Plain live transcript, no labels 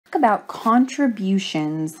About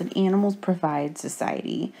contributions that animals provide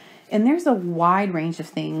society. And there's a wide range of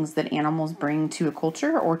things that animals bring to a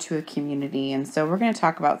culture or to a community. And so we're going to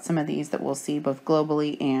talk about some of these that we'll see both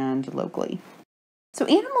globally and locally. So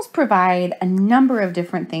animals provide a number of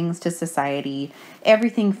different things to society,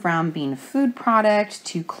 everything from being a food product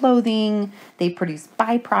to clothing. They produce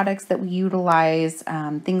byproducts that we utilize,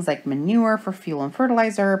 things like manure for fuel and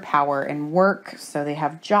fertilizer, power and work. So they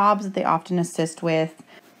have jobs that they often assist with.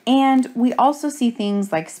 And we also see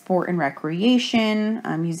things like sport and recreation,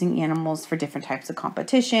 using animals for different types of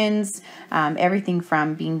competitions, everything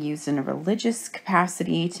from being used in a religious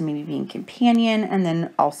capacity to maybe being companion. And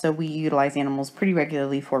then also we utilize animals pretty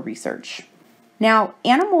regularly for research. Now,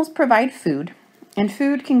 animals provide food, and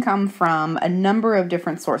food can come from a number of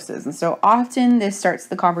different sources. And so often this starts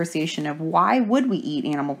the conversation of why would we eat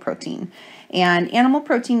animal protein? And animal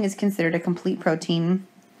protein is considered a complete protein,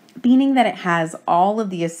 meaning that it has all of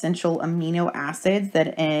the essential amino acids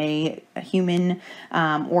that a human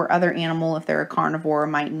or other animal, if they're a carnivore,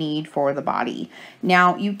 might need for the body.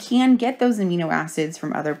 Now, you can get those amino acids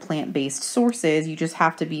from other plant-based sources. You just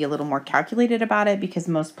have to be a little more calculated about it because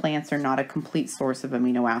most plants are not a complete source of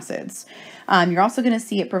amino acids. You're also going to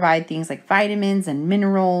see it provide things like vitamins and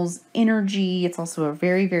minerals, energy. It's also a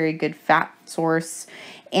very, very good fat source.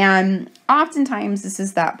 And oftentimes this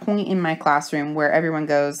is that point in my classroom where everyone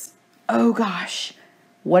goes, oh gosh,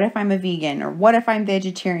 what if I'm a vegan, or what if I'm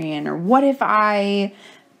vegetarian, or what if I ...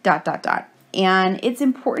 And it's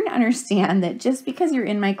important to understand that just because you're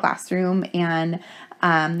in my classroom and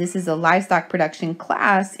this is a livestock production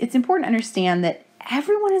class, it's important to understand that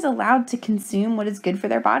everyone is allowed to consume what is good for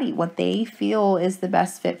their body, what they feel is the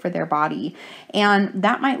best fit for their body. And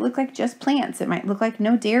that might look like just plants. It might look like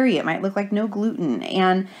no dairy. It might look like no gluten.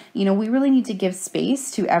 And, we really need to give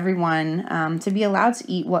space to everyone to be allowed to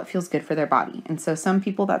eat what feels good for their body. And so some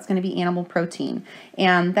people, that's going to be animal protein.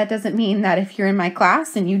 And that doesn't mean that if you're in my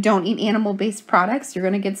class and you don't eat animal-based products, you're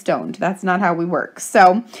going to get stoned. That's not how we work.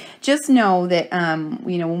 So just know that,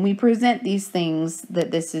 when we present these things,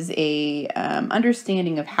 that this is a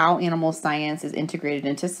understanding of how animal science is integrated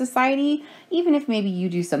into society, even if maybe you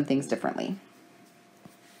do some things differently.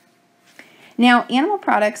 Now, animal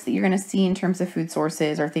products that you're going to see in terms of food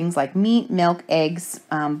sources are things like meat, milk, eggs,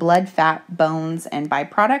 blood, fat, bones, and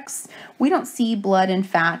byproducts. We don't see blood and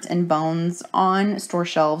fat and bones on store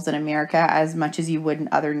shelves in America as much as you would in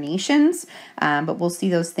other nations, but we'll see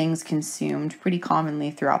those things consumed pretty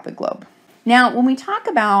commonly throughout the globe. Now, when we talk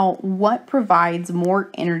about what provides more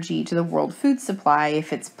energy to the world food supply,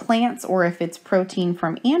 if it's plants or if it's protein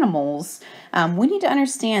from animals, we need to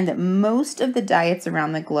understand that most of the diets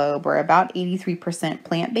around the globe are about 83%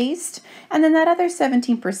 plant-based, and then that other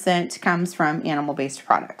 17% comes from animal-based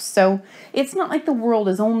products. So it's not like the world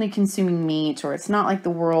is only consuming meat, or it's not like the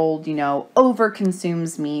world,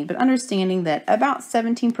 over-consumes meat, but understanding that about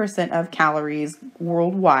 17% of calories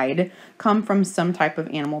worldwide come from some type of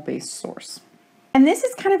animal-based source. And this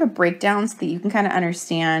is kind of a breakdown so that you can kind of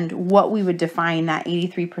understand what we would define that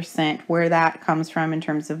 83%, where that comes from in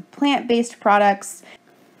terms of plant-based products,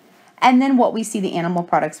 and then what we see the animal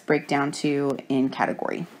products break down to in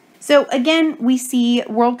category. So again, we see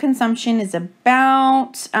world consumption is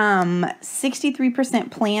about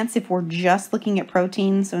 63% plants if we're just looking at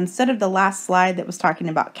protein. So instead of the last slide that was talking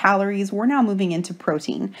about calories, we're now moving into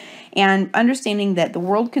protein. And understanding that the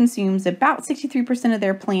world consumes about 63% of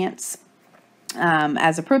their plants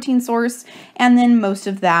as a protein source, and then most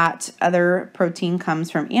of that other protein comes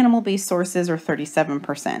from animal-based sources, or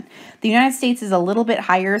 37%. The United States is a little bit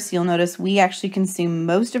higher, so you'll notice we actually consume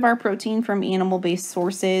most of our protein from animal-based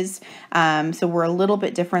sources, so we're a little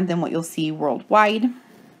bit different than what you'll see worldwide,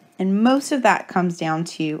 and most of that comes down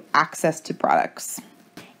to access to products.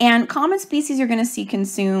 And common species you're going to see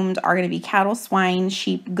consumed are going to be cattle, swine,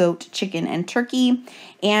 sheep, goat, chicken, and turkey.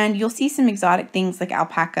 And you'll see some exotic things like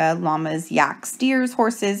alpaca, llamas, yaks, deers,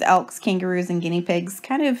 horses, elks, kangaroos, and guinea pigs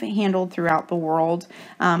kind of handled throughout the world.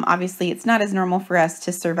 Obviously, it's not as normal for us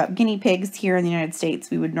to serve up guinea pigs here in the United States.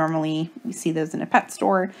 We would normally see those in a pet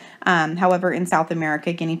store. However, in South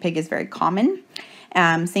America, guinea pig is very common.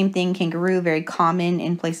 Same thing, kangaroo, very common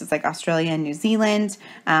in places like Australia and New Zealand.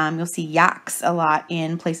 You'll see yaks a lot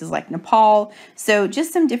in places like Nepal. So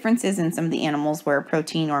just some differences in some of the animals where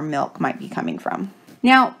protein or milk might be coming from.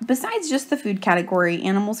 Now, besides just the food category,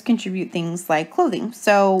 animals contribute things like clothing.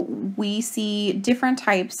 So we see different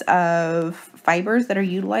types of fibers that are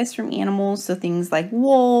utilized from animals. So things like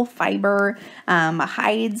wool, fiber,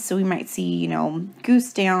 hides. So we might see,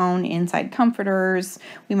 goose down inside comforters.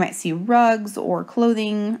 We might see rugs or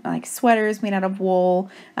clothing like sweaters made out of wool.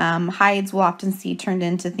 Hides we'll often see turned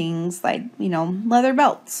into things like, leather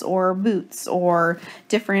belts or boots or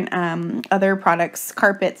different other products,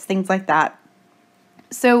 carpets, things like that.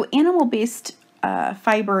 So animal-based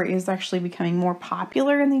fiber is actually becoming more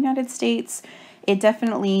popular in the United States. It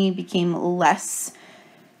definitely became less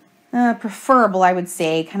preferable, I would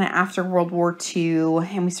say, kind of after World War II,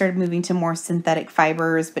 and we started moving to more synthetic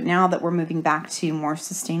fibers. But now that we're moving back to more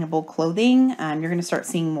sustainable clothing, you're going to start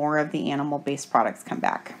seeing more of the animal-based products come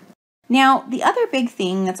back. Now, the other big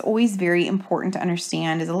thing that's always very important to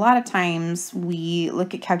understand is a lot of times we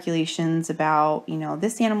look at calculations about,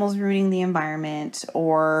 this animal's ruining the environment,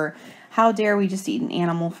 or how dare we just eat an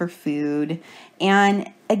animal for food.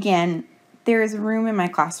 And again, there is room in my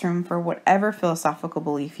classroom for whatever philosophical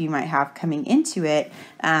belief you might have coming into it.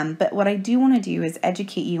 But what I do want to do is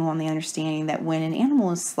educate you on the understanding that when an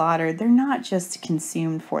animal is slaughtered, they're not just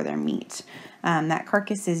consumed for their meat. That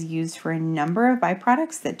carcass is used for a number of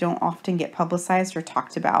byproducts that don't often get publicized or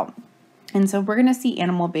talked about. And so we're going to see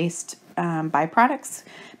animal-based byproducts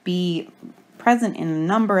be present in a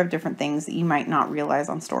number of different things that you might not realize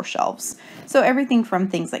on store shelves. So everything from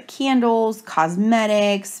things like candles,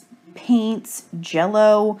 cosmetics, paints,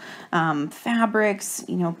 jello, fabrics,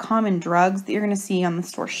 common drugs that you're going to see on the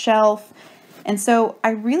store shelf. And so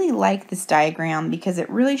I really like this diagram because it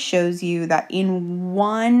really shows you that in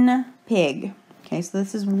one pig, okay, so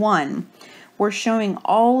this is one, we're showing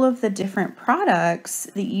all of the different products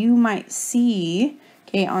that you might see,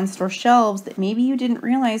 okay, on store shelves that maybe you didn't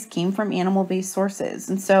realize came from animal-based sources.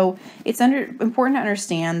 And so it's important to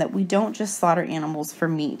understand that we don't just slaughter animals for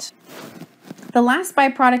meat. The last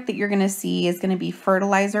byproduct that you're going to see is going to be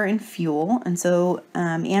fertilizer and fuel. And so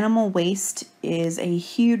animal waste is a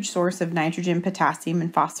huge source of nitrogen, potassium,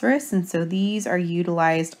 and phosphorus. And so these are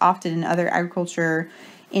utilized often in other agriculture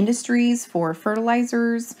industries for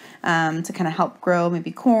fertilizers to kind of help grow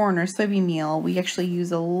maybe corn or soybean meal. We actually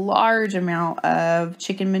use a large amount of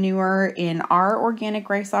chicken manure in our organic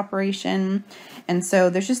rice operation. And so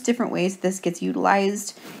there's just different ways this gets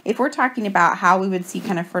utilized. If we're talking about how we would see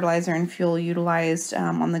kind of fertilizer and fuel utilized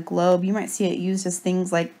on the globe, you might see it used as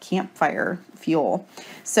things like campfire fuel.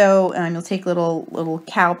 So you'll take little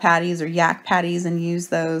cow patties or yak patties and use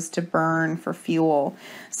those to burn for fuel.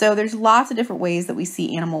 So there's lots of different ways that we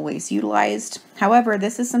see animal waste utilized. However,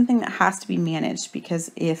 this is something that has to be managed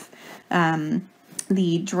because if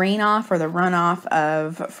the drain off or the runoff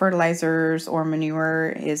of fertilizers or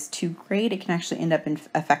manure is too great, it can actually end up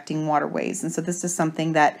affecting waterways. And so this is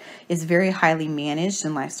something that is very highly managed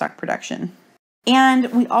in livestock production.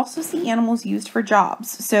 And we also see animals used for jobs.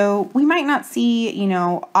 So we might not see,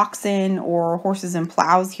 oxen or horses and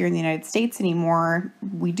plows here in the United States anymore.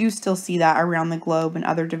 We do still see that around the globe in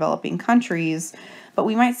other developing countries. But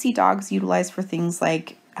we might see dogs utilized for things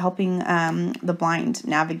like helping the blind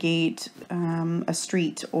navigate a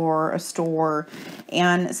street or a store.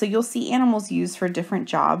 And so you'll see animals used for different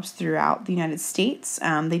jobs throughout the United States.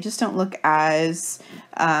 They just don't look as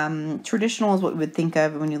traditional as what we would think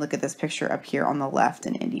of when you look at this picture up here on the left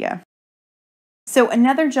in India. So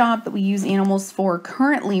another job that we use animals for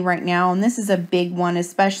currently right now, and this is a big one,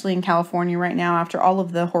 especially in California right now after all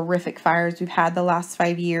of the horrific fires we've had the last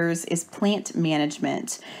 5 years, is plant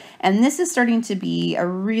management. And this is starting to be a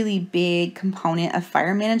really big component of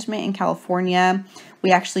fire management in California.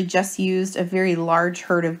 We actually just used a very large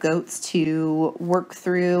herd of goats to work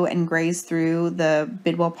through and graze through the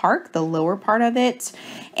Bidwell Park, the lower part of it.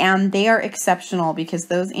 And they are exceptional because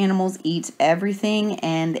those animals eat everything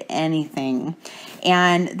and anything.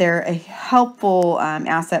 And they're a helpful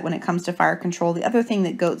asset when it comes to fire control. The other thing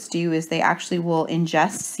that goats do is they actually will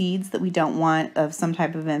ingest seeds that we don't want of some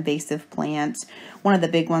type of invasive plant. One of the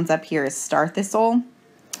big ones up here is star thistle.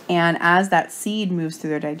 And as that seed moves through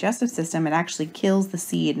their digestive system, it actually kills the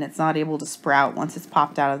seed and it's not able to sprout once it's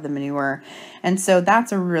popped out of the manure. And so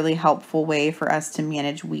that's a really helpful way for us to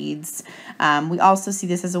manage weeds. We also see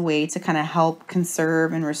this as a way to kind of help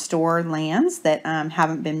conserve and restore lands that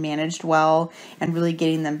haven't been managed well and really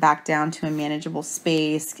getting them back down to a manageable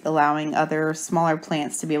space, allowing other smaller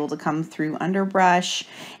plants to be able to come through underbrush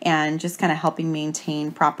and just kind of helping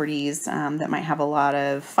maintain properties that might have a lot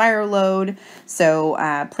of fire load. So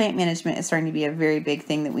plant management is starting to be a very big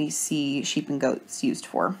thing that we see sheep and goats used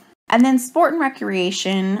for. And then sport and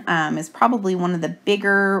recreation is probably one of the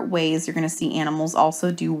bigger ways you're going to see animals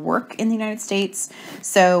also do work in the United States.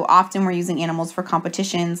 So often we're using animals for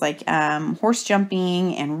competitions like horse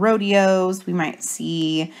jumping and rodeos. We might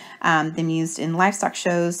see them used in livestock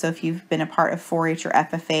shows. So if you've been a part of 4-H or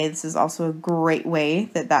FFA, this is also a great way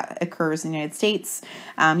that occurs in the United States.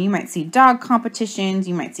 You might see dog competitions.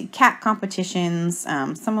 You might see cat competitions.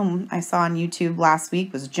 Someone I saw on YouTube last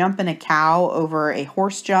week was jumping a cow over a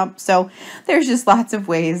horse jump. So there's just lots of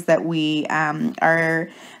ways that we are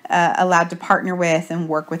allowed to partner with and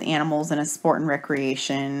work with animals in a sport and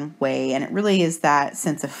recreation way. And it really is that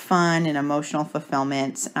sense of fun and emotional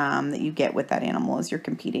fulfillment that you get with that animal as you're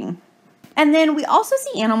competing. And then we also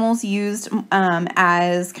see animals used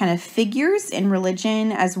as kind of figures in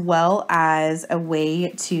religion, as well as a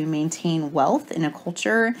way to maintain wealth in a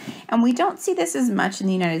culture. And we don't see this as much in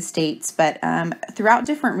the United States, but throughout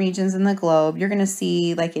different regions in the globe, you're going to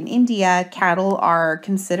see, like in India, cattle are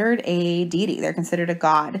considered a deity. They're considered a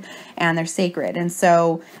god, and they're sacred. And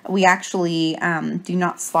so we actually do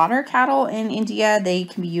not slaughter cattle in India. They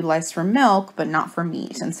can be utilized for milk, but not for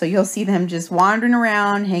meat. And so you'll see them just wandering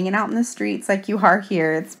around, hanging out in the streets like you are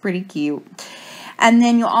here. It's pretty cute. And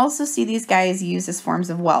then you'll also see these guys used as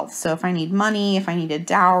forms of wealth. So if I need money, if I need a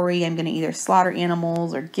dowry, I'm going to either slaughter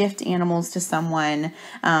animals or gift animals to someone.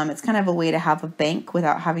 It's kind of a way to have a bank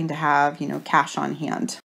without having to have, cash on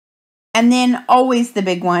hand. And then always the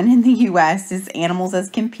big one in the US is animals as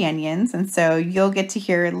companions. And so you'll get to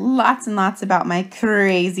hear lots and lots about my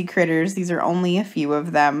crazy critters. These are only a few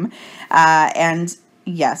of them. And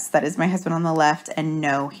yes, that is my husband on the left. And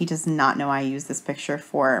no, he does not know I use this picture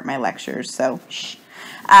for my lectures. So shh.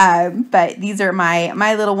 But these are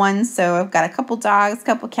my little ones. So I've got a couple dogs, a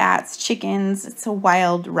couple cats, chickens. It's a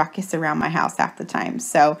wild ruckus around my house half the time.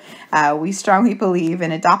 So we strongly believe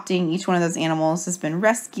in adopting each one of those animals has been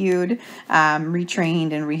rescued,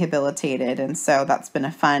 retrained, and rehabilitated. And so that's been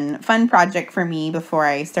a fun project for me before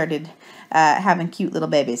I started having cute little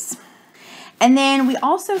babies. And then we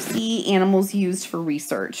also see animals used for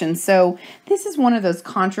research. And so this is one of those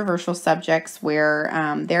controversial subjects where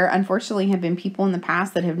there unfortunately have been people in the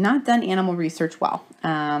past that have not done animal research well.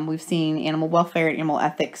 We've seen animal welfare and animal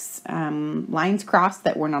ethics lines crossed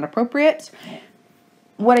that were not appropriate.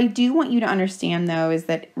 What I do want you to understand, though, is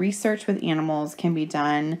that research with animals can be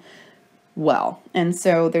done well. And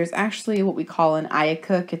so there's actually what we call an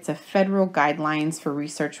IACUC. It's a federal guidelines for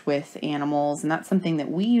research with animals. And that's something that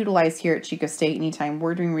we utilize here at Chico State anytime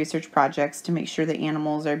we're doing research projects to make sure that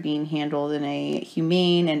animals are being handled in a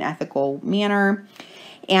humane and ethical manner.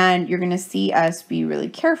 And you're going to see us be really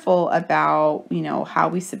careful about, how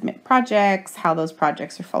we submit projects, how those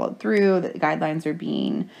projects are followed through, that the guidelines are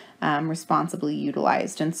being responsibly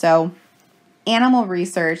utilized. And so animal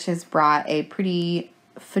research has brought a pretty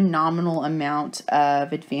phenomenal amount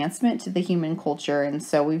of advancement to the human culture. And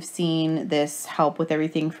so we've seen this help with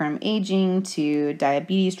everything from aging to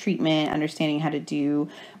diabetes treatment, understanding how to do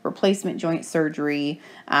replacement joint surgery,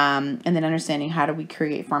 and then understanding how do we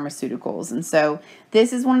create pharmaceuticals. And so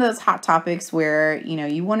this is one of those hot topics where,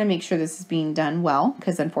 you want to make sure this is being done well,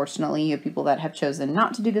 because unfortunately you have people that have chosen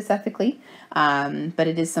not to do this ethically. But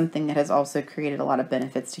it is something that has also created a lot of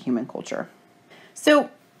benefits to human culture.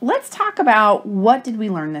 So let's talk about what did we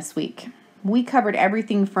learn this week. We covered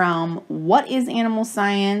everything from what is animal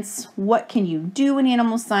science, what can you do in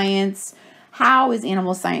animal science, how is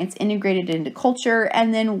animal science integrated into culture,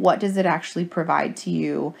 and then what does it actually provide to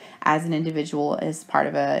you as an individual as part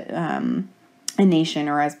of a nation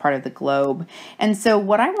or as part of the globe. And so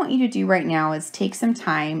what I want you to do right now is take some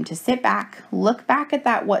time to sit back, look back at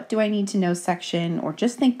that what do I need to know section, or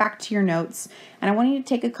just think back to your notes. And I want you to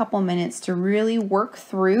take a couple minutes to really work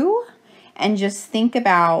through and just think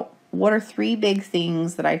about what are 3 big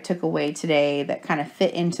things that I took away today that kind of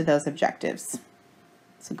fit into those objectives.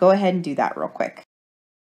 So go ahead and do that real quick.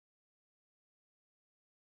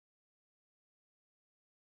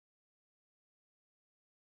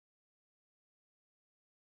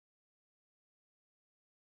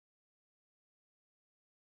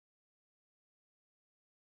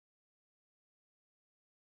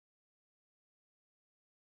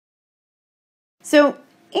 So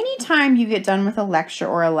anytime you get done with a lecture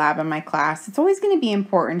or a lab in my class, it's always going to be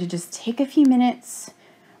important to just take a few minutes,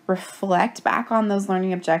 reflect back on those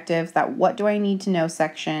learning objectives, that what do I need to know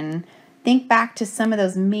section, think back to some of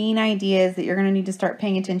those main ideas that you're going to need to start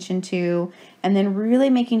paying attention to, and then really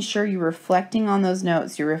making sure you're reflecting on those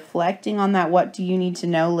notes, you're reflecting on that what do you need to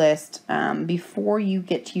know list before you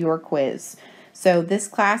get to your quiz. So this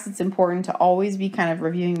class, it's important to always be kind of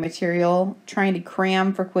reviewing material. Trying to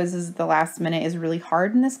cram for quizzes at the last minute is really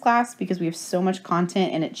hard in this class because we have so much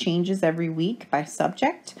content and it changes every week by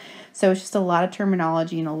subject. So it's just a lot of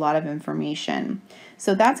terminology and a lot of information.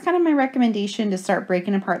 So that's kind of my recommendation to start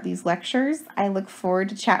breaking apart these lectures. I look forward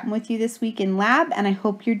to chatting with you this week in lab, and I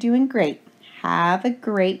hope you're doing great. Have a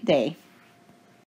great day.